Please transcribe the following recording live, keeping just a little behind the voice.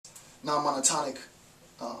non-monotonic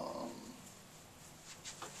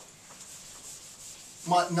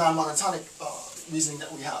non-monotonic reasoning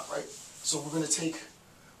that we have, right? So we're going to take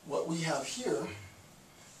what we have here,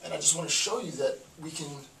 and I just want to show you that we can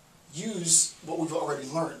use what we've already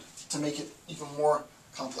learned to make it even more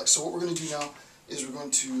complex. So what we're going to do now is we're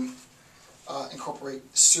going to incorporate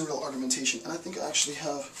serial argumentation. And I think I actually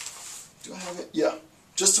have, do I have it? Yeah.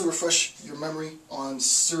 Just to refresh your memory on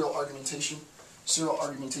serial argumentation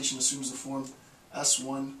assumes the form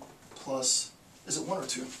S1 plus, is it 1 or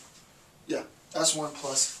 2? Yeah, S1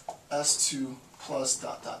 plus S2 plus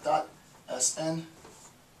dot dot dot Sn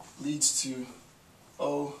leads to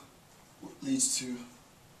O leads to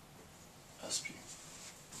SP.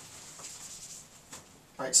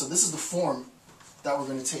 Right, so this is the form that we're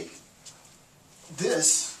going to take.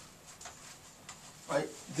 This, right,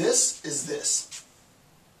 this is this.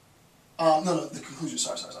 No, the conclusion,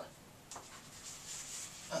 sorry.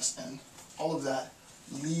 Sn, all of that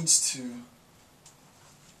leads to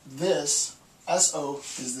this, So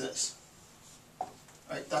is this.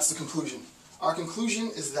 Right, that's the conclusion. Our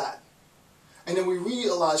conclusion is that. And then we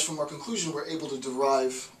realize from our conclusion we're able to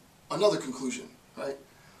derive another conclusion, right?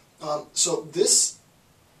 So this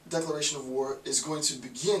declaration of war is going to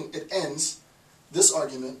begin, it ends this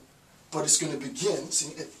argument, but it's going to begin,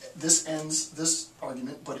 see, this ends this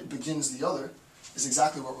argument, but it begins the other, is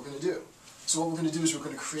exactly what we're going to do. So what we're going to do is we're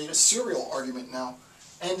going to create a serial argument now,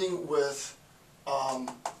 ending with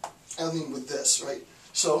this, right?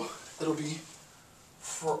 So it'll be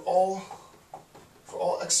for all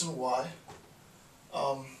x and y,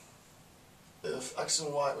 if x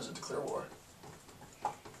and y was a declare war,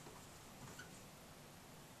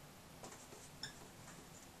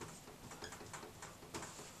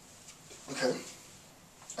 okay,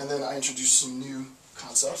 and then I introduce some new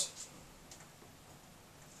concepts.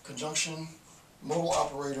 Conjunction, modal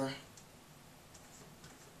operator,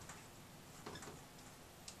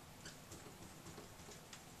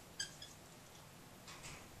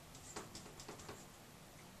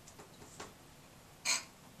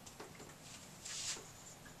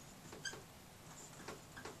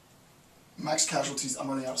 max casualties. I'm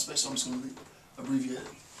running out of space, so I'm just going to abbreviate it.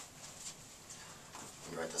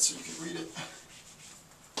 Write that so you can read it.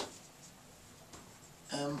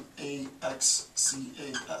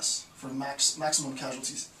 MAXCAS for maximum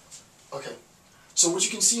casualties. Okay, so what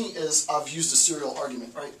you can see is I've used a serial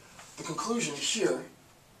argument, right? The conclusion here,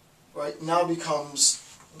 right, now becomes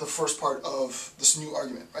the first part of this new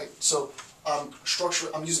argument, right? So I'm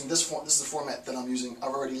using this form. This is the format that I'm using.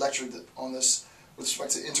 I've already lectured on this with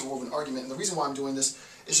respect to interwoven argument, and the reason why I'm doing this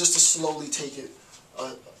is just to slowly take it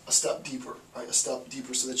a step deeper, right? A step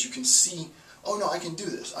deeper, so that you can see, oh no, I can do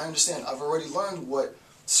this. I understand. I've already learned what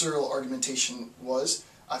serial argumentation was.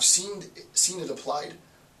 I've seen it applied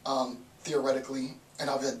theoretically, and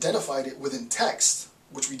I've identified it within text,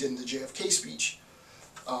 which we did in the JFK speech.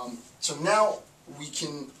 So now we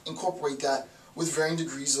can incorporate that with varying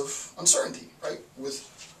degrees of uncertainty, right? With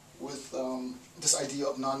this idea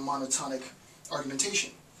of non-monotonic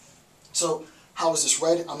argumentation. So how is this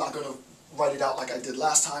read? I'm not going to write it out like I did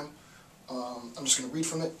last time. I'm just going to read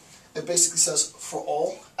from it. It basically says for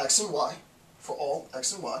all x and y,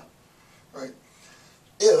 right?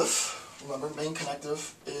 If, remember, main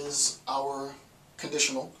connective is our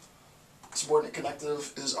conditional, subordinate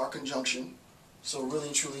connective is our conjunction. So really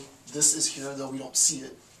and truly, this is here, though we don't see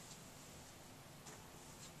it.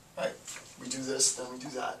 Right? We do this, then we do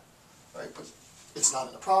that. Right? But it's not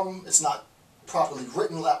in the problem. It's not properly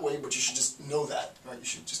written that way, but you should just know that. Right? You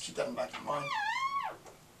should just keep that in the back of your mind.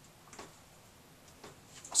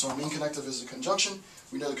 So our main connective is a conjunction.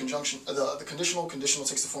 We know the conjunction, the conditional. Conditional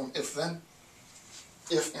takes the form if then,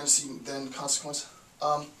 if antecedent then consequence.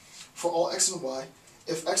 For all x and y,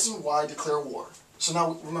 if x and y declare war. So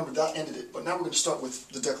now remember that ended it, but now we're going to start with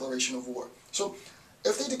the declaration of war. So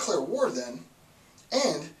if they declare war, then,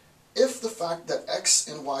 and if the fact that x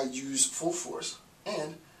and y use full force,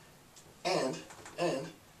 and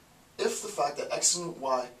if the fact that x and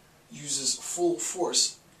y uses full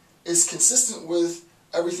force is consistent with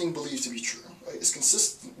everything believed to be true, right? It's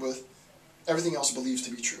consistent with everything else believed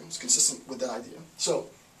to be true. It's consistent with that idea. So,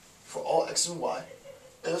 for all x and y,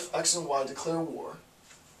 if x and y declare war,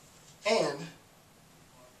 and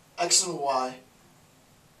x and y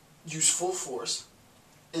use full force,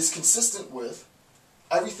 is consistent with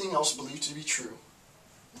everything else believed to be true,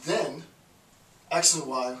 then x and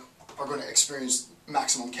y are going to experience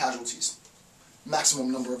maximum casualties,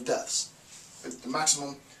 maximum number of deaths, the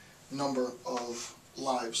maximum number of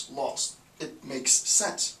lives lost. It makes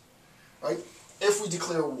sense, right? If we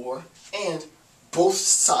declare war and both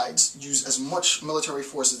sides use as much military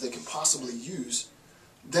force as they can possibly use,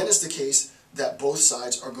 then it's the case that both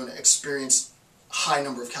sides are going to experience a high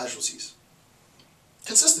number of casualties.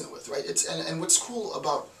 Consistent with, right? And what's cool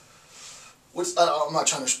about, I'm not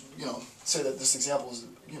trying to, say that this example is,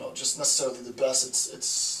 just necessarily the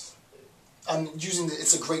best. I'm using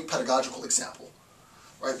it's a great pedagogical example,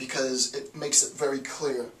 right? Because it makes it very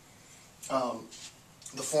clear,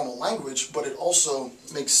 the formal language, but it also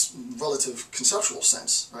makes relative conceptual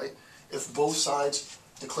sense, right? If both sides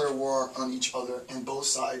declare war on each other and both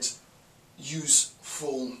sides use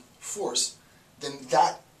full force, then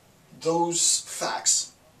those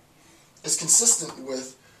facts is consistent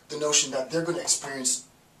with the notion that they're going to experience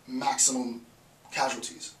maximum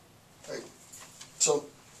casualties, right? So,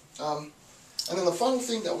 and then the final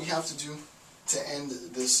thing that we have to do to end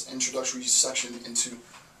this introductory section into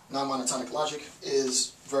non-monotonic logic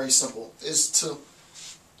is very simple, is to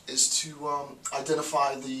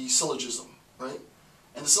identify the syllogism, right?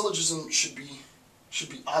 And the syllogism should be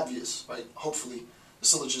obvious, right? Hopefully the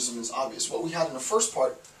syllogism is obvious. What we had in the first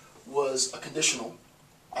part was a conditional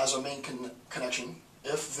as our main connection,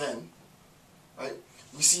 if then, right?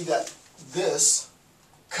 We see that this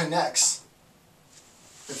connects,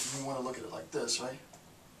 if we want to look at it like this, right?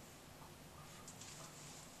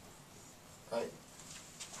 Right?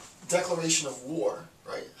 Declaration of war,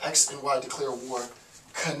 right? X and Y declare war,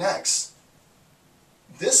 connects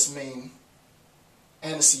this main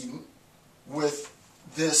antecedent with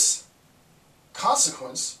this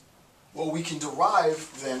consequence. What we can derive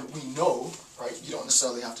then, we know, right? You don't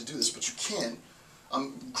necessarily have to do this, but you can.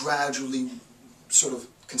 Gradually, sort of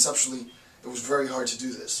conceptually, it was very hard to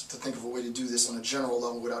do this, to think of a way to do this on a general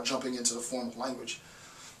level without jumping into the formal language.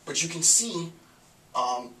 But you can see,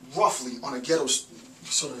 roughly, on a ghetto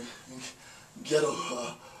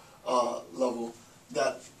level,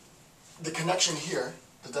 that the connection here,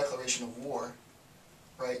 the declaration of war,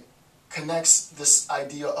 right, connects this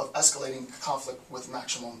idea of escalating conflict with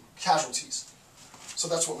maximum casualties. So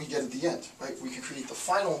that's what we get at the end, right? We can create the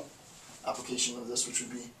final application of this, which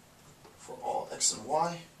would be for all x and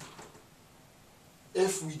y.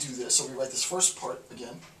 If we do this, so we write this first part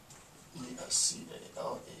again,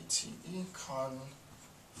 E-S-C-A-L-A-T-E,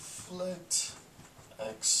 conflict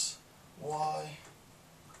x, y,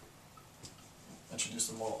 introduce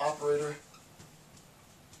the modal operator,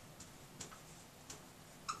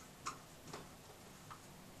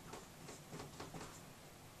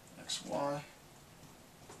 x, y.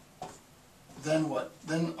 Then what?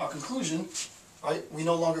 Then our conclusion, right? We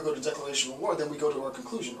no longer go to declaration of war, then we go to our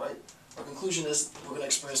conclusion, right? Our conclusion is we're going to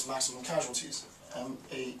experience maximum casualties.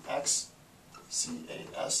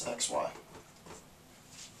 M-A-X-C-A-S-X-Y.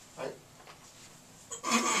 Right?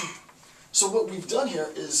 So what we've done here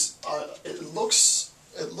is, it looks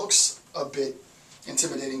a bit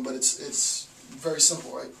intimidating, but it's very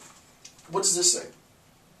simple, right? What does this say?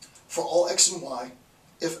 For all x and y,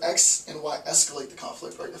 if x and y escalate the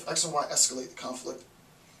conflict, right? If x and y escalate the conflict,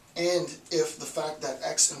 and if the fact that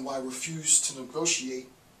x and y refuse to negotiate,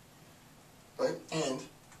 right? And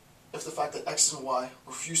if the fact that x and y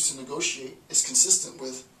refuse to negotiate is consistent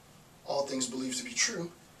with all things believed to be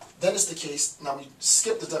true, then it's the case, now we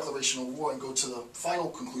skip the declaration of war and go to the final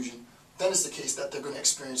conclusion, then it's the case that they're going to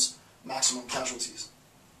experience maximum casualties,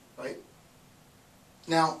 right?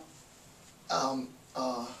 Now,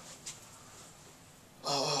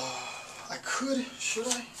 should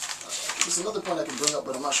I? There's another point I can bring up,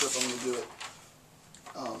 but I'm not sure if I'm going to do it.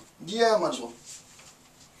 Yeah, I might as well.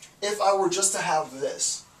 If I were just to have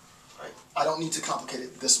this, right, I don't need to complicate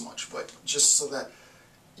it this much, but just so that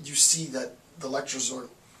you see that the lectures are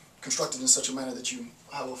constructed in such a manner that you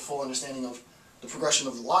have a full understanding of the progression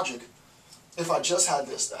of the logic. If I just had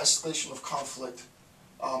this, the escalation of conflict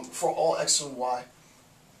for all x and y,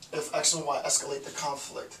 if x and y escalate the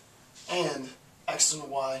conflict, and x and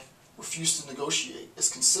y refuse to negotiate is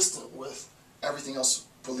consistent with everything else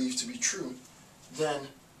believed to be true, then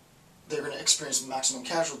they're going to experience maximum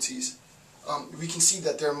casualties. We can see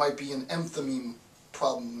that there might be an enthymeme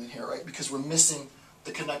problem in here, right? Because we're missing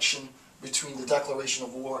the connection between the declaration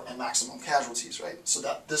of war and maximum casualties, right? So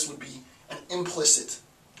that this would be an implicit,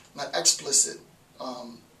 not explicit,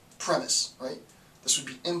 premise, right? This would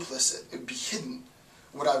be implicit. It would be hidden.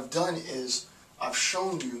 What I've done is I've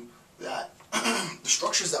shown you that the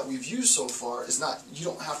structures that we've used so far is not, you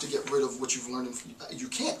don't have to get rid of what you've learned, you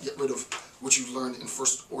can't get rid of what you've learned in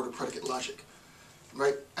first order predicate logic,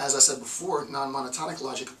 right? As I said before, non-monotonic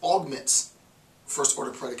logic augments first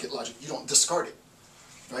order predicate logic. You don't discard it,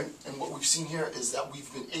 right? And what we've seen here is that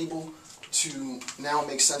we've been able to now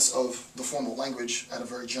make sense of the formal language at a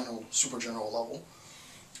very general, super general level.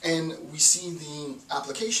 And we see the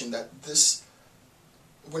application that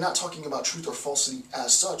we're not talking about truth or falsity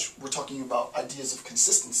as such, we're talking about ideas of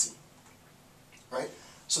consistency, right?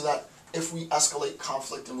 So that if we escalate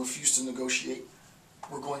conflict and refuse to negotiate,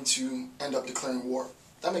 we're going to end up declaring war.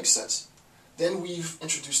 That makes sense. Then we've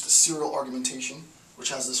introduced the serial argumentation, which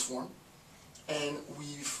has this form, and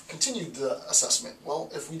we've continued the assessment. Well,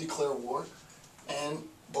 if we declare war and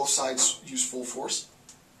both sides use full force,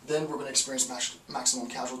 then we're going to experience maximum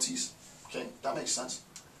casualties. Okay, that makes sense.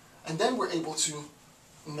 And then we're able to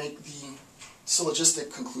make the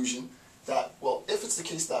syllogistic conclusion that, well, if it's the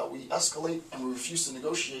case that we escalate and we refuse to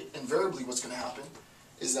negotiate, invariably what's going to happen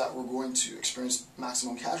is that we're going to experience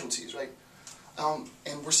maximum casualties, right?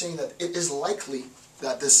 And we're saying that it is likely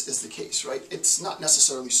that this is the case, right? It's not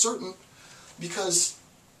necessarily certain because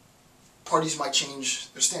parties might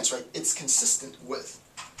change their stance, right? It's consistent with.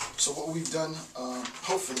 So what we've done,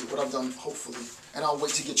 hopefully, and I'll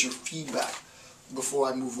wait to get your feedback before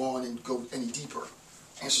I move on and go any deeper,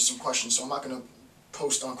 answer some questions. So I'm not going to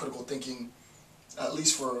post on critical thinking at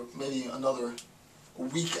least for maybe another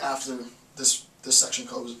week after this section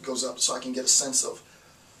goes up, so I can get a sense of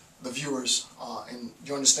the viewers and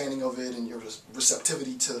your understanding of it and your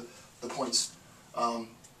receptivity to the points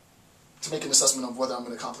to make an assessment of whether I'm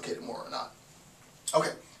going to complicate it more or not.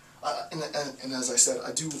 Okay, and as I said,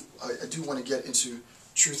 I do want to get into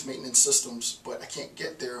truth maintenance systems, but I can't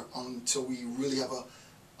get there until we really have a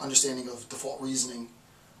understanding of default reasoning,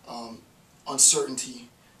 uncertainty,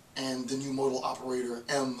 and the new modal operator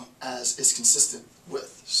M as is consistent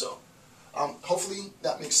with. So hopefully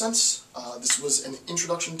that makes sense. This was an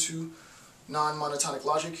introduction to non-monotonic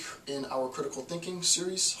logic in our critical thinking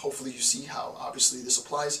series. Hopefully you see how obviously this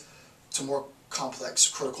applies to more complex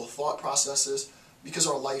critical thought processes, because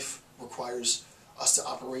our life requires us to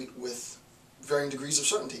operate with varying degrees of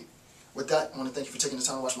certainty. With that, I want to thank you for taking the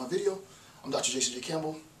time to watch my video. I'm Dr. Jason J.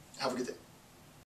 Campbell. Have a good day.